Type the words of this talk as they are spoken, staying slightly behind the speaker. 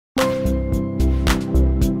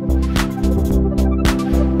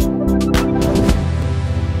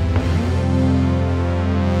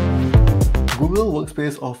Google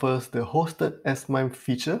Workspace offers the hosted S-MIME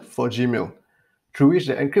feature for Gmail, through which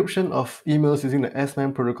the encryption of emails using the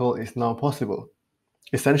S-MIME protocol is now possible.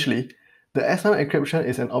 Essentially, the S-MIME encryption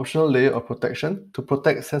is an optional layer of protection to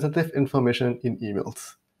protect sensitive information in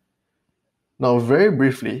emails. Now, very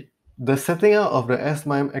briefly, the setting out of the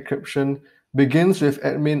S-MIME encryption begins with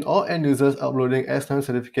admin or end users uploading S-MIME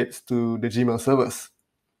certificates to the Gmail servers.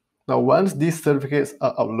 Now, once these certificates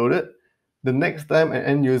are uploaded, the next time an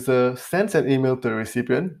end user sends an email to the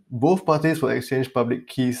recipient, both parties will exchange public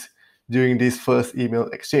keys during this first email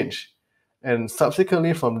exchange. And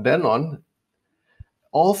subsequently, from then on,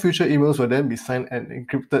 all future emails will then be signed and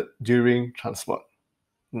encrypted during transport.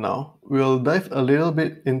 Now, we'll dive a little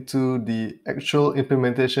bit into the actual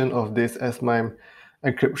implementation of this S-MIME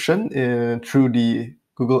encryption through the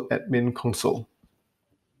Google Admin Console.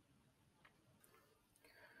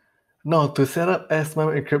 Now, to set up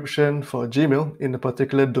S-MIME encryption for Gmail in a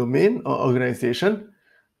particular domain or organization,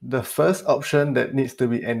 the first option that needs to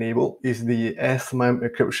be enabled is the S-MIME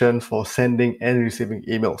encryption for sending and receiving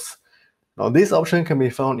emails. Now, this option can be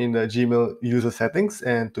found in the Gmail user settings,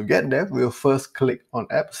 and to get there, we'll first click on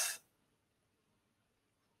Apps,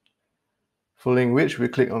 following which we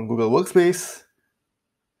click on Google Workspace,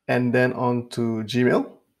 and then on to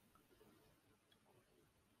Gmail.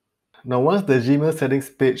 Now, once the Gmail settings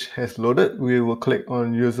page has loaded, we will click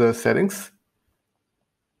on User Settings.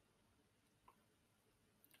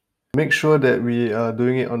 Make sure that we are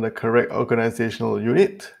doing it on the correct organizational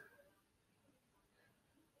unit.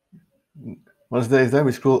 Once that is done,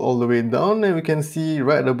 we scroll all the way down and we can see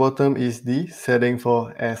right at the bottom is the setting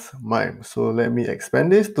for S-MIME. So let me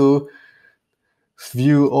expand this to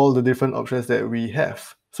view all the different options that we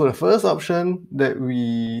have. So the first option that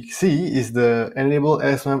we see is the Enable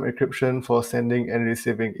S-MIME encryption for sending and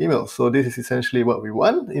receiving emails. So this is essentially what we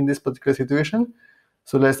want in this particular situation.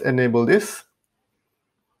 So let's enable this.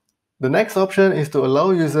 The next option is to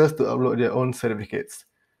allow users to upload their own certificates.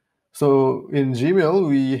 So in Gmail,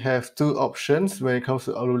 we have two options when it comes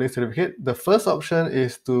to uploading certificate. The first option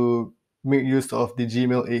is to make use of the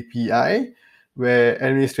Gmail API, where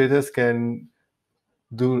administrators can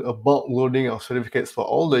do a bulk loading of certificates for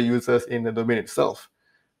all the users in the domain itself.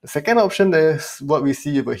 The second option is what we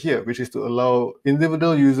see over here, which is to allow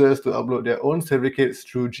individual users to upload their own certificates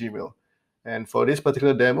through Gmail. And for this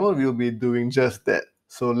particular demo, we'll be doing just that.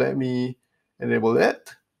 So let me enable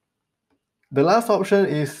that. The last option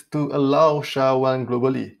is to allow SHA-1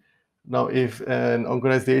 globally. Now, if an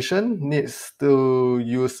organization needs to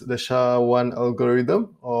use the SHA-1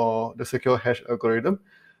 algorithm or the secure hash algorithm,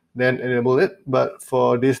 then enable it. But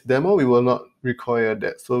for this demo, we will not require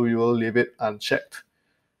that, so we will leave it unchecked.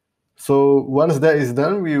 So once that is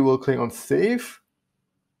done, we will click on Save.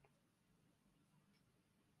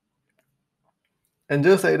 And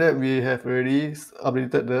just like that, we have already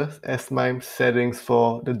updated the S-MIME settings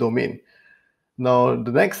for the domain. Now,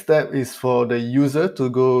 the next step is for the user to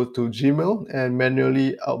go to Gmail and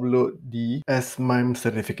manually upload the S-MIME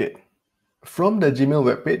certificate. From the Gmail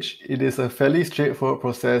webpage, it is a fairly straightforward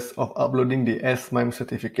process of uploading the S-MIME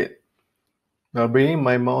certificate. Now, bringing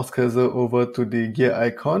my mouse cursor over to the gear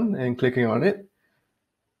icon and clicking on it,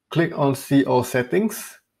 click on See All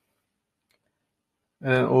Settings,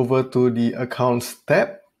 and then over to the Accounts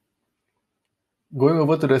tab. Going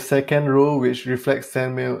over to the second row, which reflects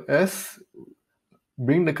Send Mail As,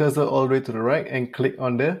 bring the cursor all the way to the right and click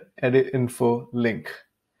on the Edit Info link.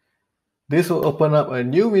 This will open up a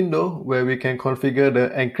new window where we can configure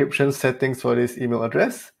the encryption settings for this email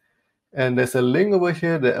address. And there's a link over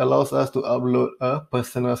here that allows us to upload a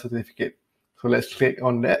personal certificate. So let's click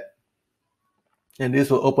on that. And this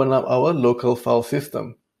will open up our local file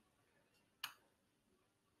system.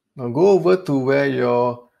 Now go over to where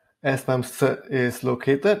your S-MIME cert is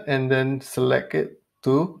located and then select it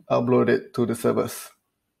to upload it to the servers.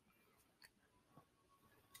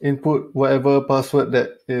 Input whatever password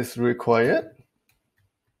that is required.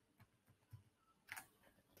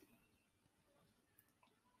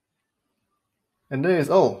 And that is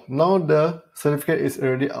all. Now the certificate is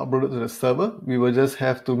already uploaded to the server. We will just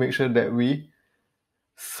have to make sure that we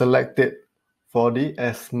select it for the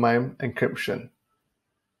S-MIME encryption.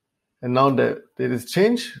 And now that it is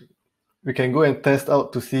changed, we can go and test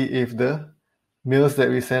out to see if the mails that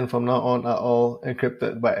we send from now on are all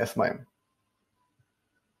encrypted by S-MIME.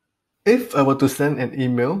 If I were to send an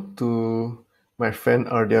email to my friend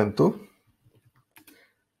Ardianto,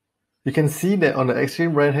 you can see that on the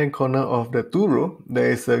extreme right hand corner of the to row, there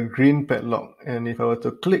is a green padlock. And if I were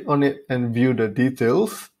to click on it and view the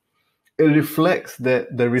details, it reflects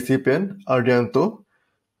that the recipient, Ardianto,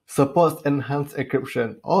 supports enhanced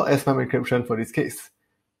encryption or S-MIME encryption for this case.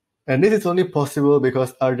 And this is only possible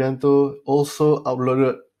because Argento also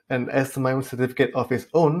uploaded an S-MIME certificate of his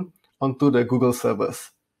own onto the Google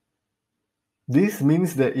servers. This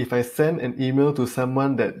means that if I send an email to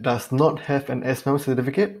someone that does not have an S-MIME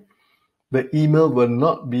certificate, the email will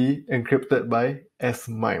not be encrypted by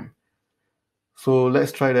S-MIME. So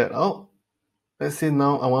let's try that out. Let's say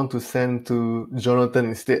now I want to send to Jonathan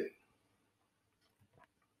instead.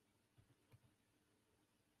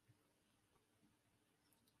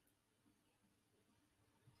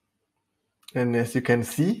 And as you can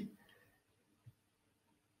see,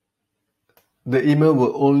 the email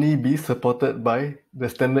will only be supported by the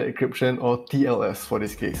standard encryption or TLS for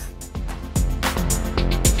this case.